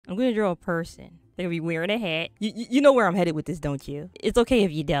I'm gonna draw a person. They're gonna be wearing a hat. You know where I'm headed with this, don't you? It's okay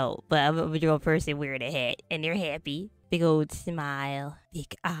if you don't, but I'm gonna draw a person wearing a hat, and they're happy. Big old smile,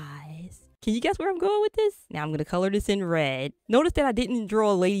 big eyes. Can you guess where I'm going with this? Now I'm gonna color this in red. Notice that I didn't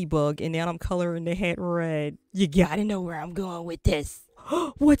draw a ladybug, and now I'm coloring the hat red. You gotta know where I'm going with this.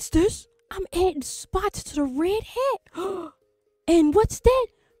 What's this? I'm adding spots to the red hat. And what's that?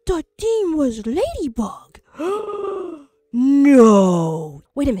 The theme was ladybug. No.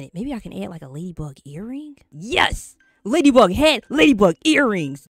 Wait a minute. Maybe I can add like a ladybug earring? Yes. Ladybug hat, ladybug earrings.